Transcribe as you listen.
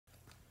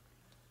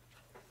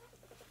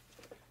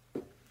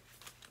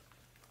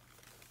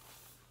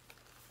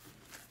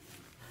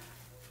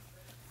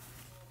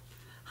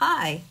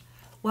Hi,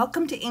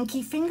 welcome to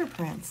Inky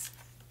Fingerprints,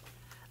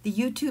 the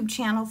YouTube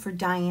channel for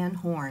Diane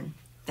Horn.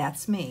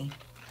 That's me.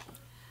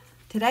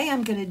 Today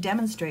I'm going to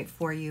demonstrate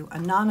for you a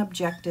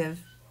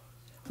non-objective,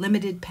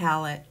 limited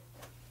palette,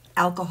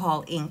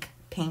 alcohol ink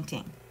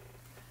painting.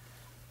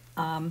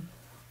 I'm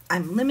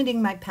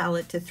limiting my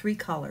palette to 3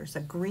 colors, a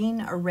green,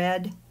 a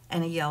red,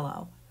 and a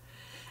yellow.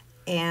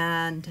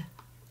 And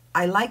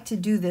I like to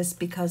do this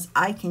because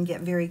I can get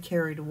very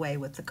carried away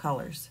with the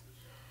colors.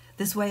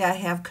 This way I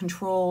have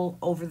control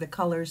over the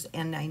colors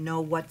and I know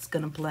what's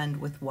going to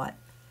blend with what.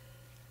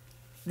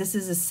 This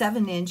is a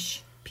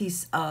 7-inch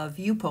piece of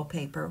Yupo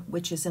paper,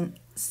 which is a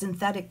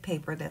synthetic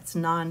paper that's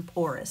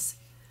non-porous.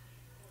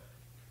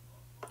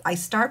 I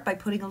start by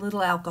putting a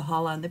little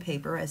alcohol on the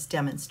paper as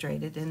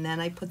demonstrated, and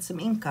then I put some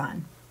ink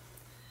on.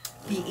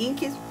 The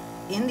ink is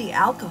in the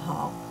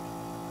alcohol,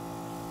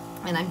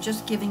 and I'm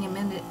just giving it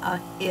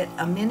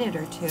a minute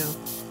or two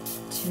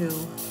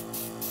to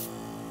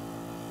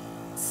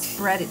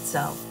spread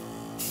itself,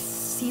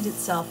 seat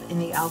itself in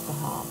the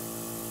alcohol.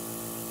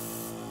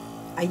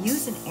 I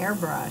use an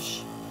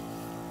airbrush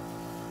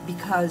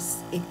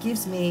because it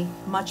gives me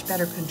much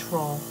better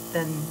control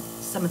than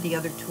some of the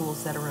other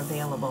tools that are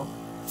available.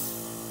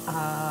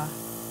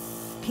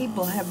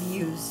 People have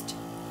used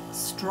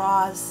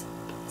straws.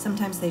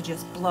 Sometimes they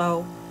just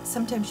blow.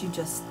 Sometimes you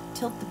just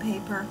tilt the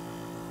paper.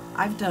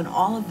 I've done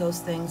all of those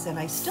things, and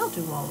I still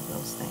do all of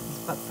those things,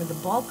 but for the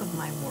bulk of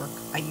my work,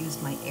 I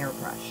use my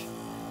airbrush.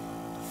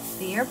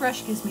 The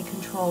airbrush gives me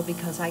control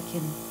because I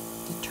can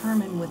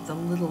determine with the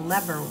little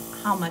lever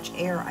how much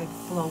air I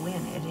flow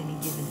in at any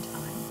given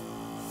time.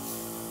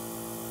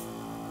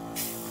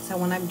 So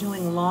when I'm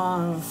doing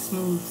long,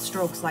 smooth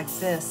strokes like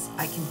this,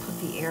 I can put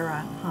the air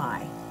on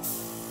high.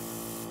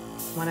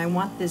 When I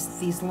want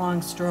these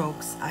long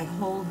strokes, I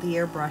hold the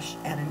airbrush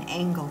at an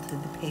angle to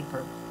the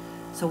paper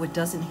so it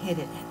doesn't hit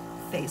it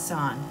face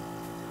on.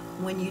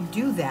 When you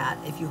do that,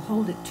 if you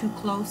hold it too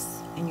close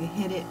and you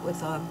hit it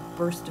with a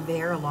burst of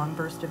air, a long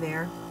burst of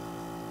air,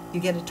 you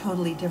get a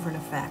totally different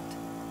effect.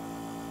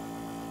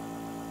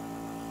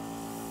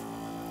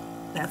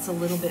 That's a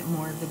little bit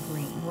more of the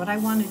green. What I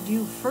want to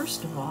do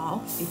first of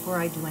all, before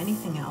I do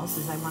anything else,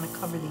 is I want to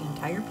cover the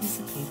entire piece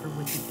of paper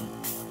with the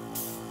ink.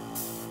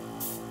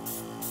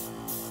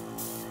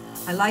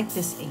 I like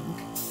this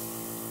ink,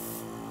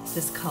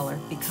 this color,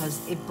 because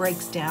it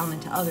breaks down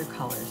into other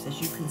colors.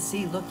 As you can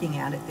see looking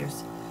at it,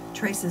 there's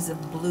traces of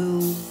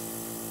blue,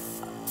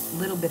 a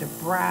little bit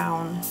of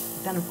brown,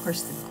 then of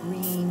course the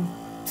green,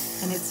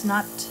 and it's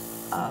not,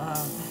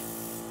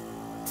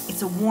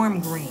 it's a warm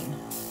green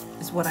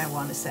is what I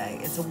want to say.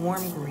 It's a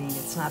warm green,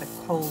 it's not a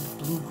cold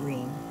blue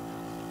green.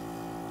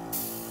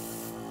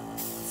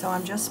 So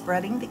I'm just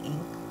spreading the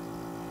ink,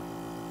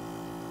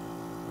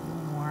 a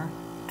little more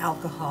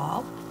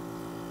alcohol.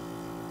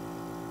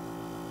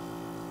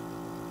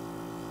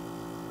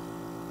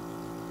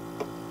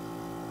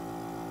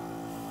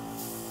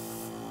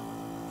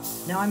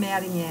 Now I'm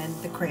adding in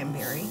the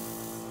cranberry.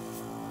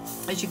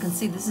 As you can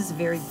see, this is a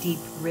very deep,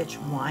 rich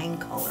wine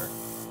color.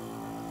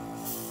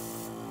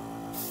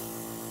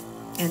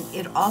 And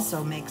it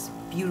also makes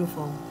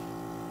beautiful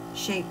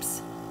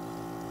shapes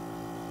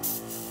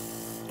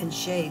and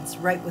shades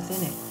right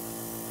within it.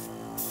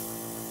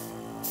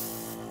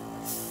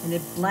 And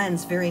it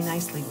blends very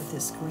nicely with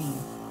this green.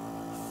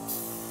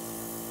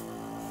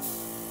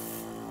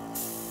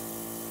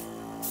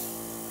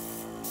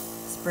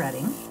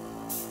 Spreading.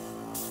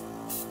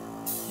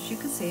 You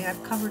can see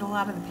I've covered a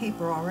lot of the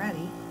paper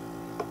already.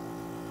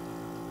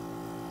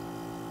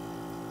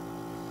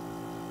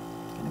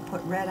 I'm going to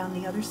put red on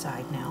the other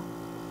side now.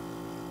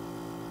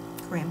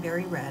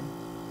 Cranberry red.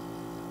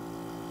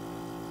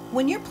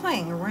 When you're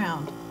playing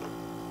around,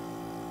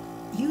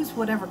 use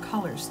whatever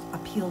colors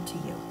appeal to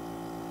you.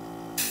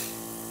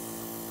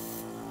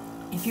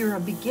 If you're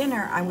a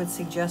beginner, I would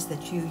suggest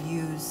that you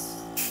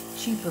use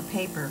cheaper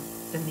paper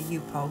than the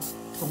Yupo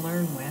to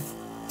learn with,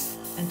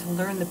 and to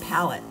learn the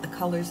palette, the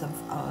colors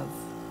of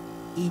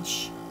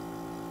each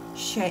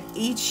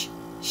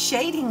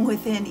shading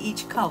within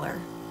each color.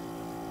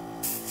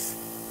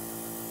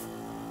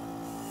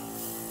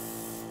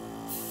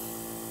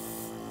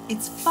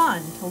 It's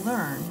fun to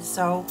learn,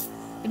 so,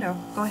 you know,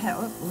 go ahead.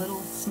 Oh,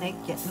 little snake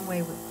getting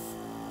away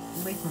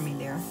from me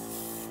there.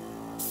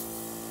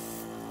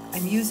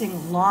 I'm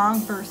using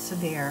long bursts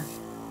of air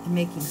and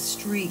making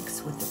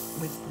streaks with the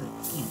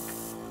ink.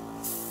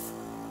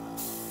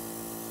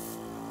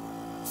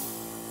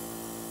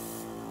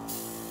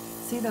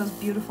 See those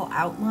beautiful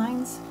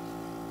outlines?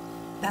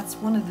 That's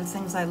one of the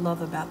things I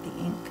love about the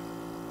ink.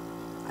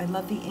 I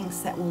love the inks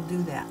that will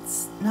do that.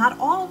 Not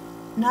all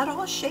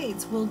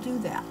shades will do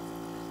that.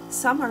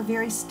 Some are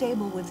very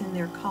stable within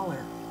their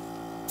color.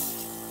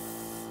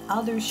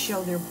 Others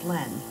show their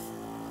blend.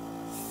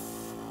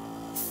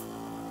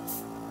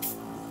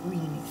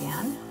 Green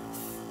again.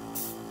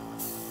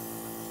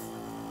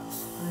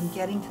 I'm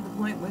getting to the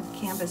point where the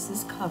canvas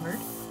is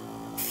covered.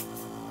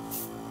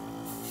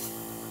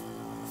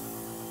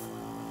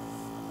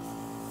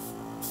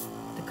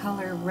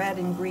 color red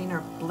and green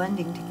are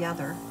blending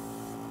together.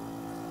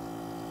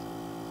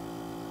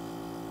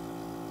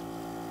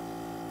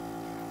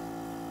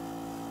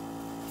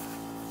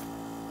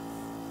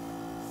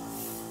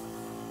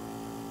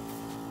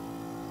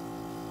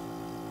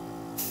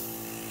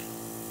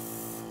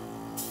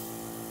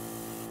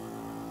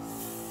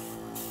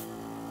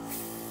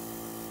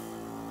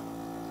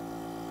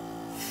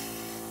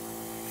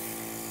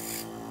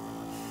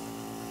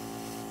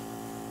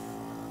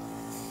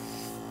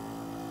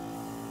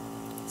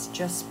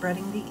 just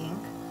spreading the ink.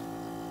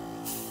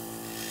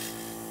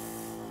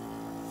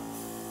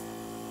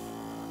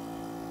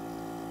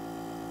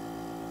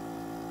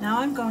 Now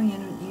I'm going in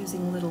and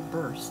using little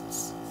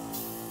bursts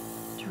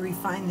to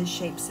refine the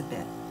shapes a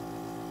bit.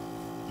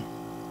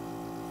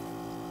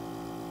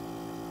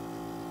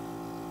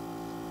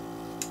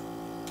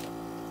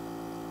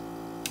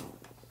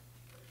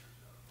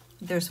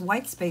 There's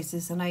white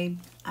spaces, and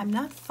I'm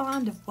not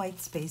fond of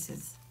white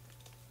spaces.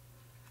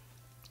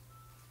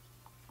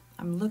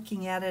 I'm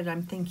looking at it,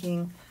 I'm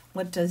thinking,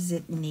 what does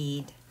it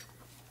need?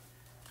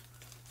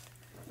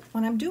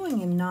 When I'm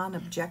doing a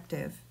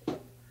non-objective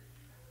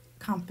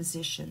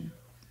composition,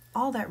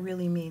 all that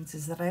really means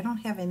is that I don't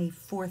have any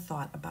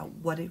forethought about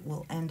what it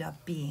will end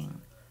up being.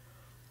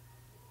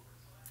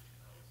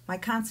 My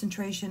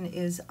concentration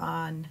is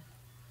on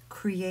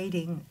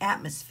creating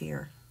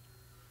atmosphere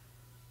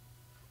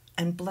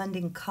and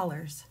blending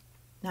colors.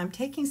 Now I'm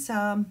taking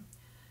some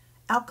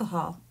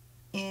alcohol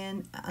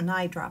in an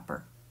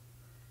eyedropper.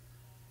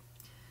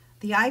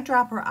 The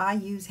eyedropper I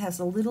use has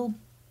a little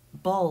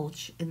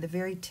bulge in the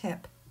very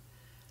tip,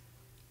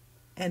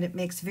 and it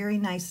makes very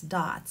nice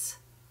dots,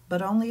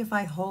 but only if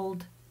I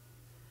hold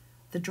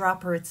the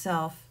dropper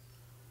itself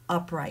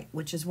upright,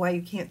 which is why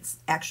you can't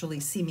actually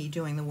see me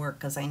doing the work,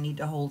 because I need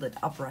to hold it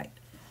upright.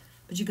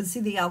 But you can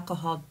see the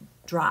alcohol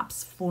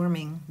drops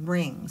forming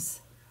rings.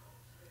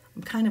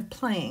 I'm kind of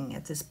playing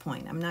at this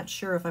point. I'm not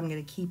sure if I'm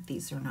going to keep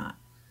these or not.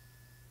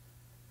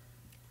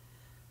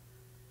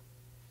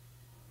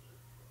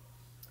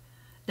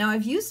 Now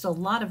I've used a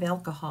lot of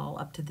alcohol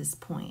up to this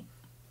point,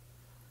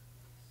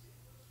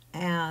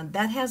 and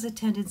that has a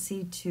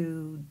tendency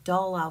to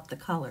dull out the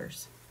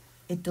colors.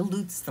 It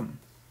dilutes them.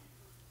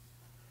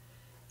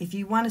 If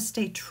you want to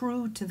stay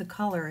true to the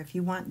color, if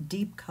you want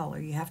deep color,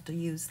 you have to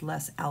use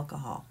less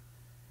alcohol.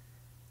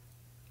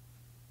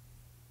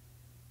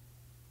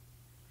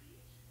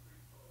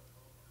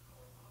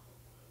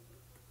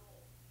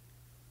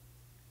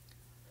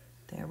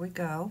 There we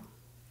go,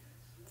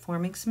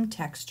 forming some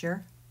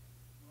texture.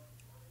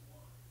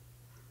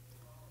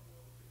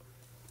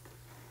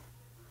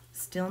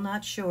 Still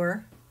not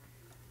sure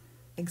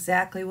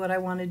exactly what I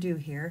want to do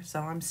here,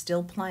 so I'm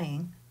still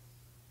playing.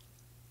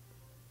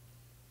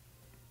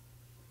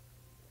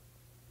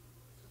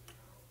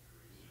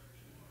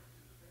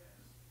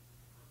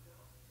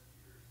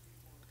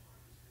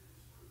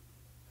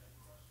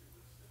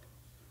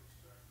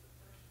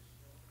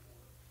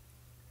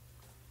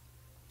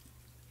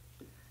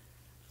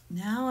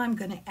 Now I'm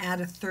going to add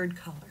a third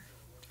color.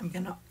 I'm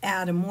going to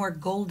add a more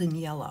golden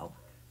yellow.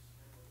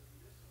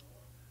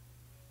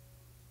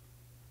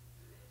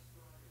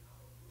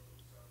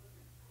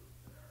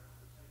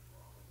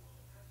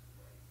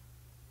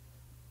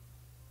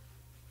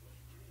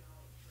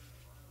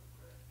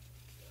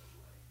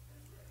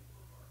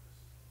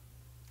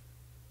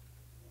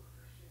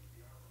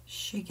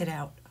 Shake it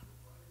out.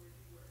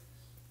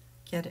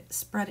 Get it,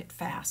 spread it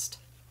fast.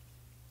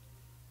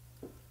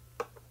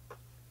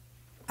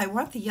 I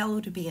want the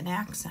yellow to be an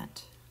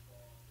accent.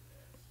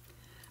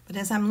 But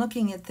as I'm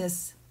looking at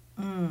this,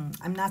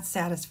 I'm not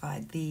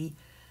satisfied. The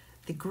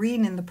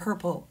green and the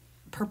purple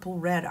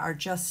red are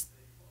just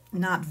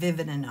not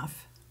vivid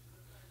enough.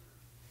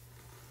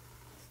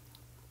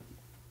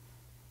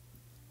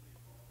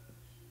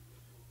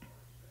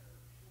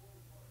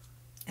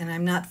 And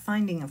I'm not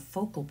finding a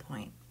focal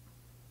point.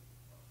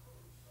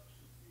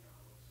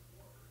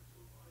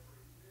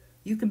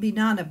 You can be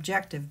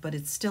non-objective, but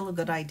it's still a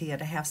good idea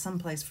to have some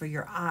place for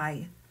your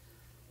eye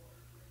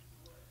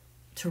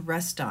to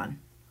rest on.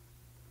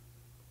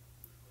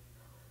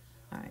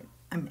 All right,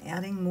 I'm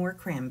adding more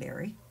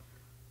cranberry.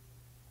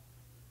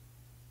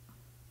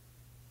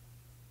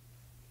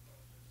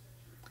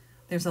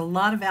 There's a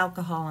lot of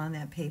alcohol on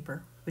that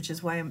paper, which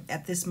is why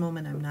at this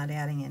moment I'm not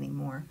adding any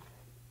more.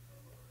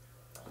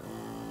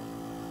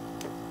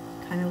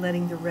 Kind of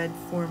letting the red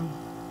form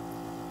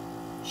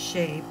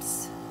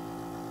shapes.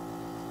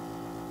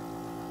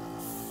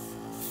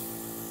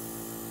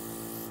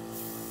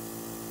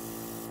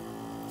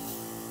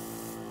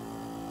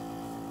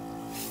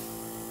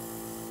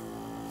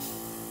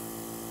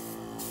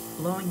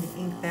 Blowing the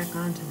ink back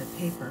onto the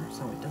paper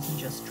so it doesn't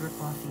just drip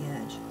off the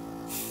edge.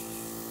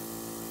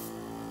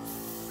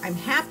 I'm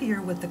happier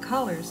with the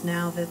colors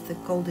now that the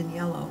golden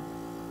yellow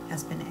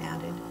has been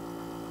added.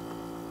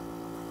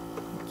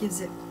 It gives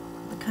it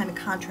the kind of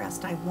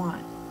contrast I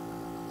want.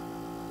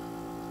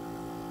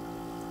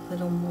 A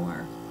little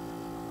more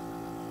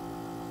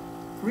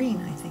green,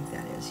 I think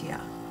that is,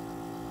 yeah.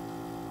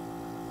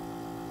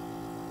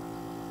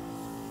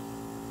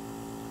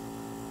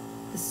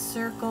 The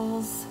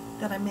circles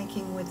that I'm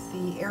making with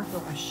the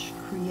airbrush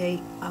create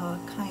a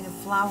kind of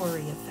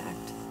flowery effect.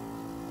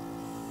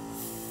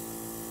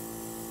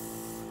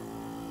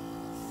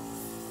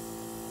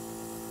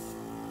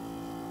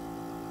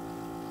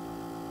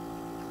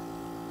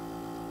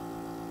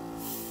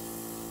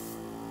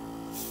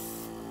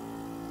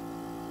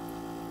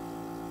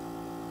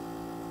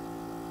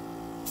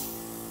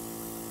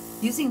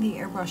 Using the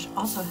airbrush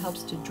also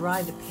helps to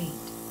dry the paint.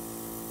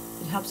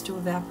 It helps to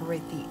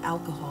evaporate the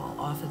alcohol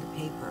off of the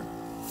paper.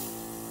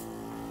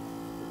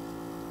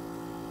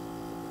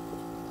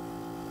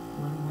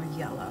 A little more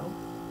yellow.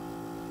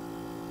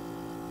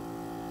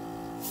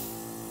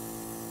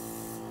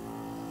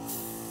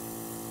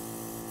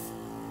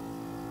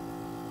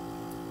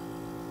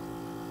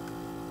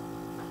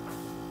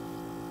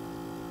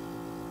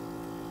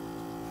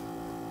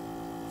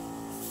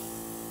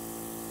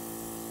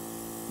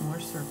 More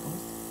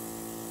circles.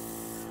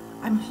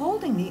 I'm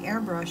holding the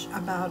airbrush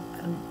about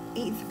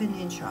 1/8 of an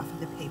inch off of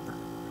the paper.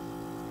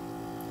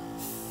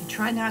 You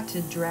try not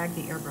to drag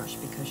the airbrush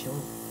because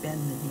you'll bend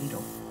the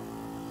needle.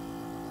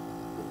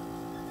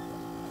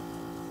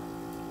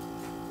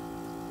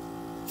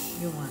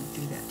 You'll want to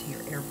do that to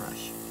your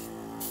airbrush.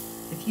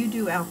 If you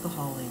do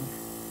alcoholing,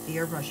 the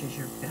airbrush is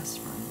your best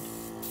friend.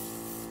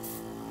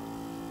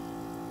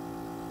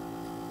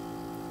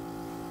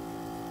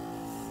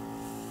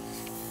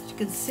 As you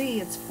can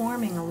see, it's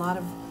forming a lot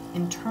of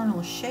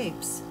internal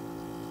shapes.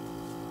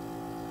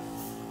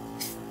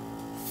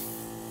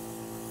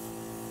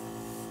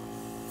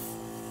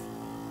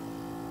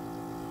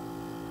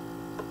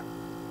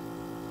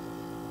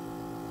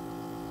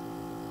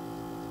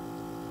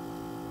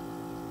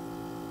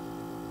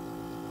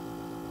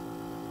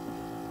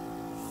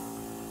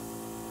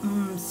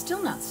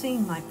 Still not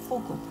seeing my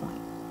focal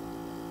point.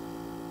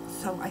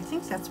 So I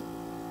think that's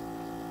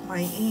my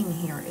aim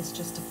here, is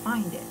just to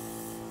find it.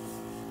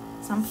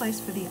 Someplace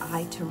for the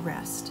eye to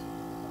rest.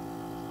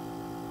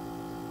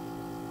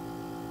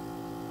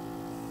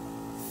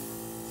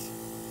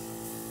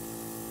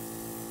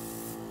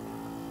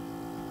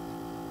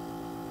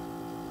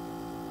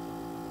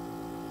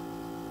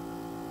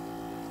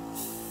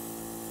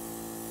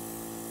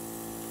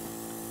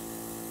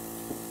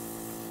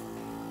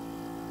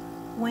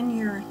 When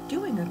you're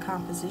doing a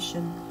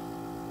composition,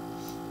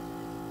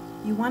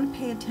 you want to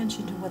pay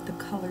attention to what the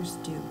colors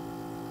do.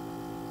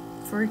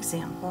 For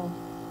example,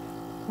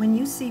 when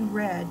you see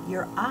red,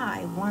 your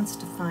eye wants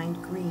to find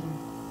green.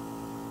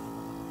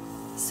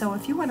 So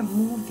if you want to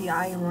move the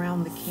eye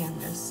around the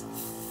canvas,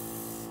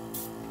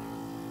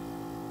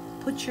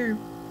 put your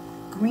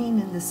green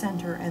in the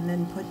center and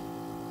then put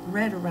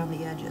red around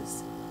the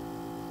edges.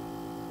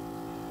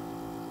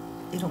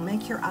 It'll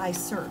make your eye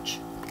search,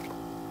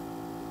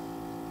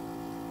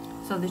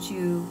 so that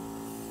you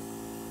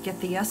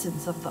get the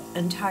essence of the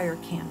entire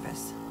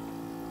canvas.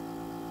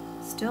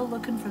 Still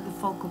looking for the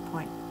focal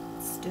point.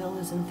 Still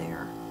isn't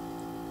there.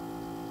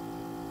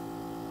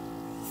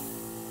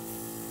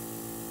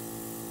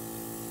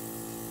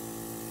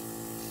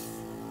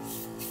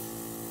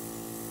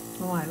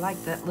 Oh, I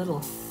like that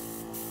little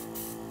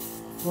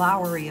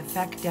flowery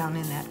effect down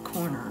in that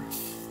corner.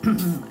 I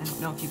don't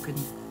know if you can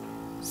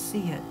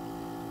see it.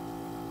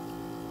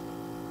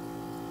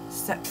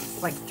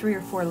 Like 3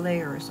 or 4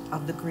 layers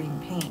of the green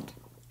paint.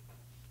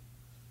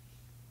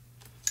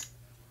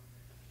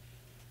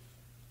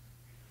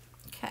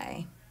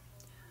 Okay,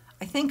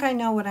 I think I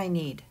know what I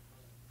need.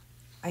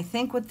 I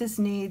think what this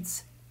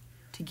needs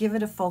to give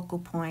it a focal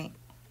point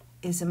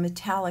is a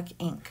metallic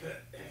ink.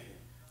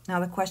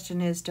 Now the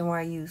question is, do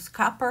I use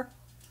copper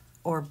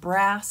or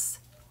brass?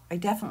 I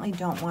definitely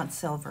don't want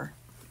silver.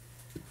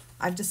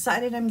 I've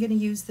decided I'm going to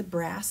use the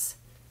brass.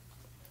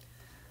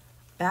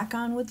 Back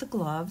on with the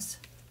gloves.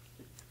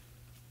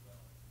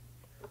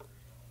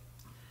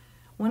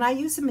 When I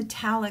use a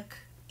metallic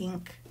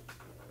ink,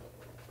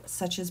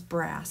 such as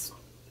brass,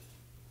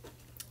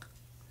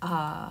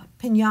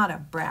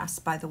 Pinata brass,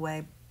 by the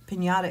way.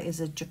 Pinata is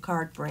a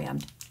Jacquard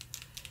brand,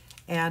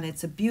 and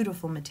it's a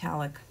beautiful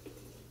metallic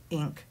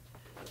ink,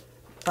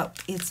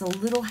 but it's a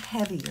little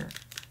heavier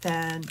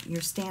than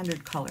your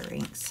standard color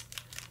inks.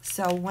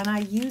 So when I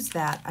use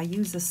that, I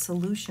use a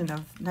solution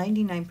of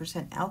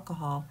 99%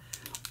 alcohol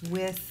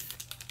with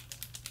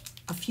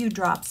a few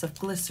drops of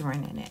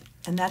glycerin in it,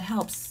 and that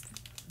helps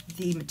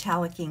the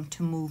metallic ink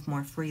to move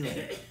more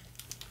freely.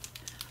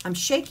 I'm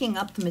shaking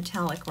up the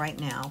metallic right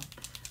now.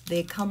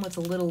 They come with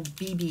a little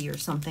BB or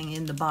something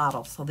in the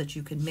bottle so that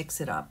you can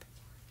mix it up,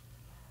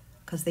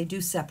 because they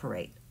do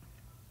separate.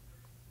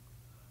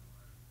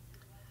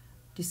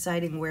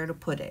 Deciding where to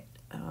put it.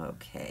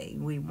 Okay,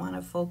 we want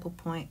a focal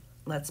point.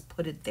 Let's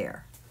put it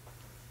there.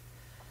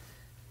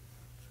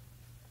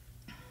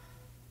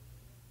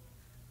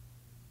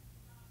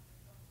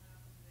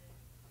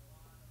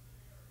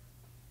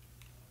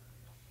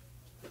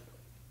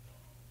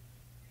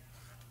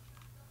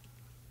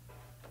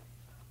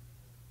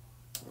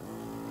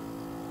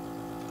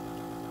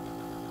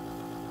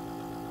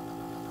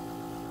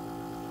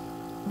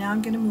 Now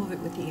I'm going to move it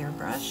with the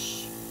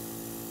airbrush.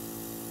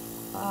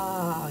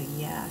 Oh,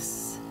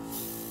 yes.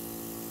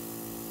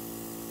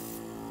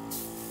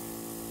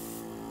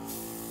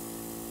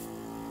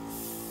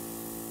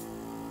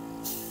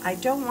 I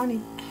don't want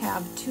to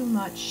have too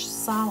much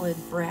solid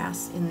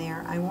brass in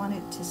there. I want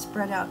it to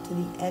spread out to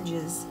the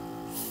edges,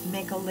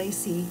 make a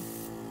lacy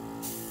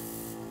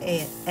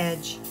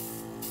edge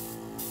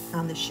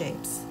on the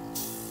shapes.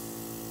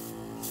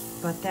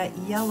 But that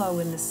yellow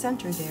in the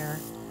center there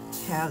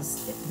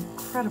has an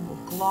incredible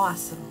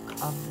gloss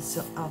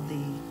of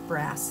the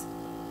brass.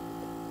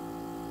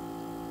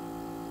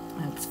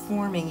 And it's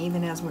forming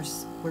even as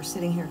we're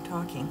sitting here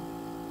talking.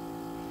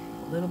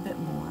 A little bit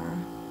more.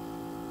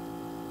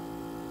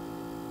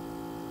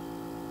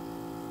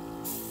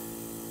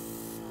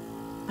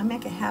 I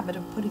make a habit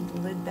of putting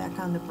the lid back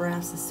on the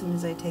brass as soon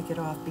as I take it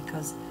off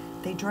because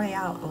they dry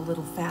out a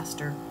little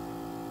faster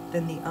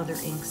than the other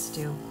inks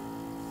do.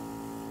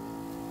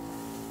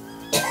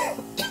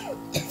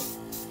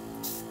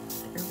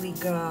 There we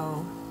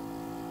go.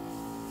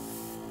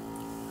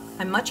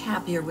 I'm much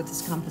happier with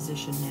this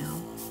composition now.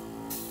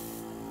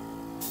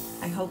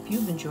 I hope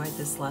you've enjoyed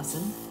this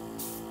lesson.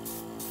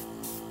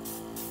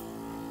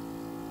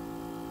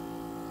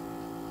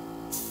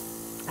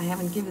 I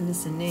haven't given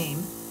this a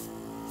name.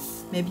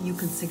 Maybe you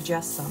can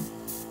suggest some.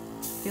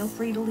 Feel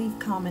free to leave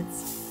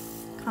comments.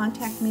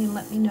 Contact me and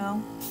let me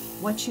know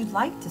what you'd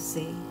like to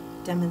see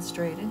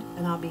demonstrated,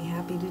 and I'll be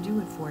happy to do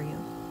it for you.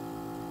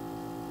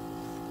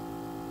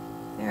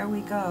 There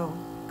we go,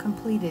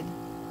 completed.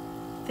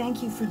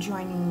 Thank you for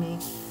joining me.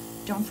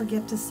 Don't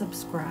forget to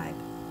subscribe.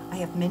 I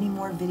have many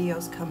more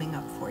videos coming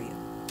up for you.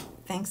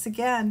 Thanks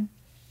again.